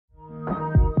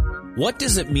What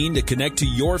does it mean to connect to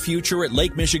your future at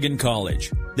Lake Michigan College?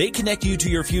 They connect you to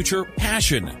your future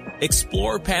passion.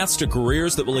 Explore paths to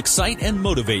careers that will excite and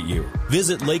motivate you.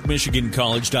 Visit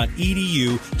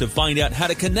lakemichigancollege.edu to find out how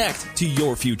to connect to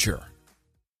your future.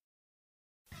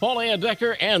 Paulie and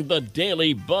Decker and the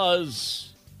Daily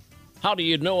Buzz. How do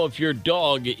you know if your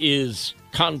dog is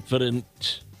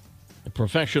confident? A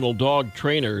professional dog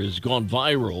trainer has gone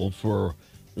viral for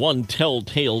one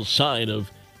telltale sign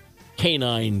of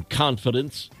canine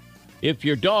confidence. If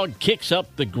your dog kicks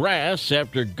up the grass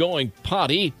after going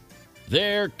potty,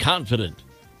 they're confident.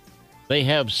 They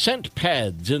have scent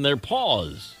pads in their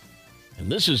paws,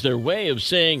 and this is their way of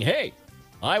saying, hey,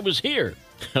 I was here.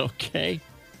 Okay.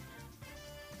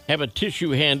 Have a tissue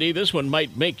handy. This one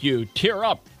might make you tear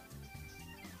up.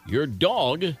 Your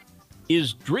dog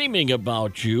is dreaming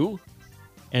about you,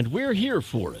 and we're here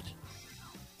for it.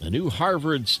 A new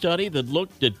Harvard study that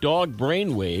looked at dog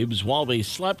brain waves while they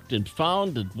slept and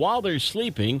found that while they're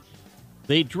sleeping,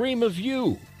 they dream of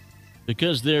you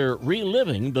because they're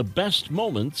reliving the best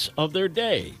moments of their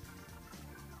day.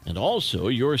 And also,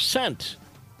 your scent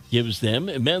gives them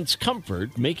immense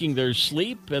comfort, making their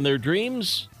sleep and their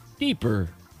dreams deeper.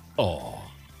 Oh.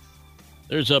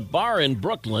 There's a bar in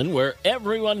Brooklyn where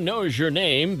everyone knows your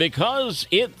name because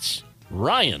it's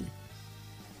Ryan.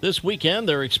 This weekend,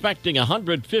 they're expecting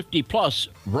 150-plus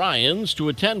Ryans to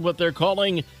attend what they're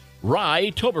calling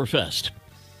Rye-toberfest.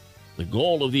 The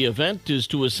goal of the event is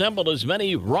to assemble as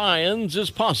many Ryans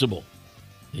as possible.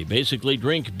 They basically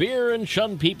drink beer and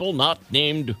shun people not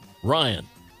named Ryan.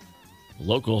 The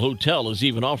local hotel is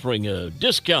even offering a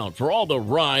discount for all the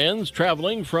Ryans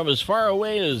traveling from as far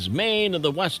away as Maine and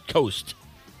the West Coast.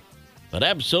 But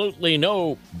absolutely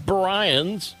no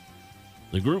Bryans.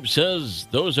 The group says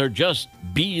those are just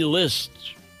B-list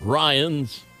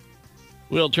Ryans.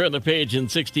 We'll turn the page in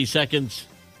 60 seconds.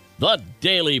 The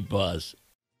Daily Buzz.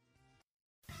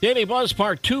 Daily Buzz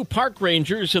Part 2. Park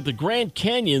rangers at the Grand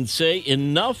Canyon say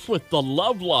enough with the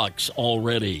love locks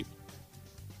already.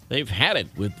 They've had it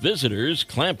with visitors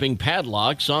clamping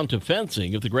padlocks onto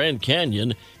fencing of the Grand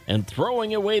Canyon and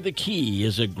throwing away the key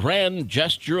as a grand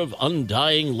gesture of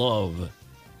undying love.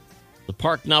 The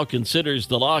park now considers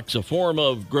the locks a form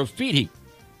of graffiti.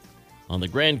 On the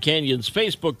Grand Canyon's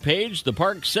Facebook page, the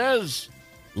park says,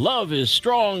 love is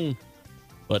strong,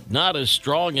 but not as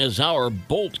strong as our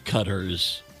bolt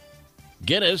cutters.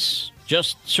 Guinness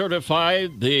just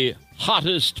certified the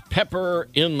hottest pepper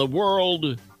in the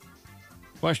world.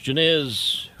 Question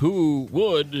is, who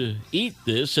would eat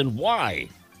this and why?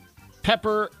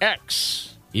 Pepper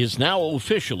X is now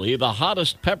officially the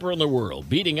hottest pepper in the world,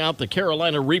 beating out the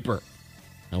Carolina Reaper.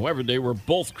 However, they were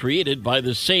both created by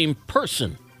the same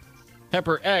person.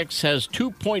 Pepper X has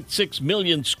 2.6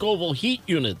 million Scoville heat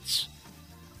units,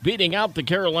 beating out the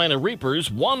Carolina Reaper's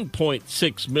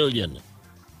 1.6 million.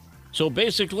 So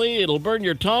basically, it'll burn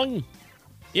your tongue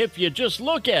if you just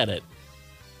look at it.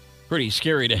 Pretty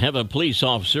scary to have a police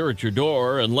officer at your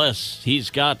door unless he's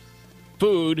got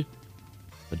food.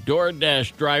 A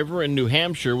DoorDash driver in New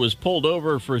Hampshire was pulled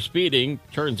over for speeding.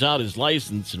 Turns out his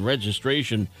license and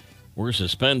registration were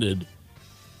suspended,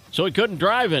 so he couldn't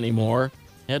drive anymore.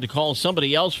 Had to call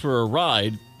somebody else for a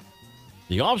ride.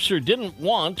 The officer didn't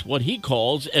want what he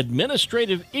calls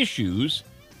administrative issues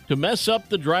to mess up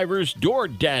the driver's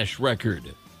DoorDash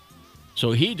record,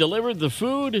 so he delivered the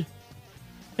food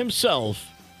himself.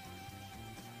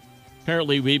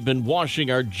 Apparently, we've been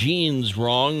washing our jeans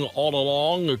wrong all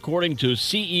along. According to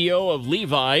CEO of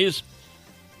Levi's,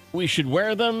 we should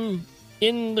wear them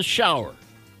in the shower.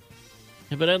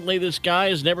 Evidently, this guy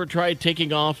has never tried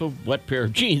taking off a wet pair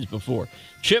of jeans before.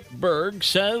 Chip Berg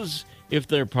says if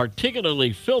they're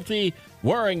particularly filthy,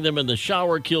 wearing them in the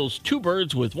shower kills two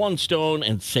birds with one stone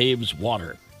and saves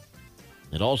water.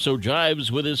 It also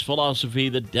jives with his philosophy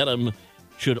that denim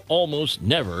should almost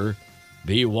never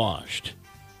be washed.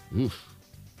 Oof.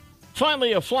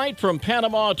 Finally, a flight from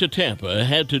Panama to Tampa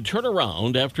had to turn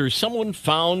around after someone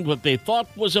found what they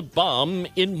thought was a bomb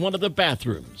in one of the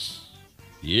bathrooms.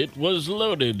 It was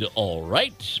loaded, all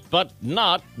right, but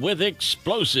not with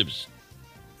explosives.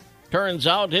 Turns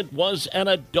out it was an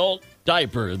adult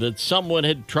diaper that someone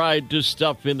had tried to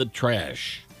stuff in the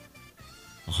trash.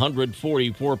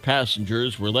 144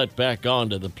 passengers were let back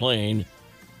onto the plane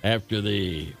after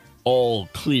the all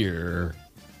clear.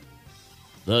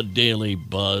 The Daily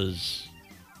Buzz.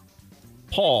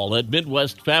 Paul at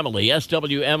Midwest Family,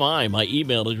 SWMI, my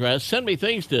email address. Send me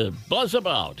things to buzz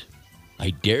about. I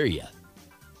dare ya.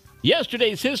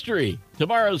 Yesterday's history.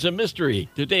 Tomorrow's a mystery.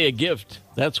 Today a gift.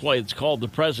 That's why it's called the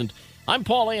present. I'm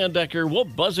Paul Andecker. We'll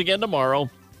buzz again tomorrow.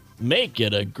 Make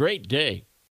it a great day.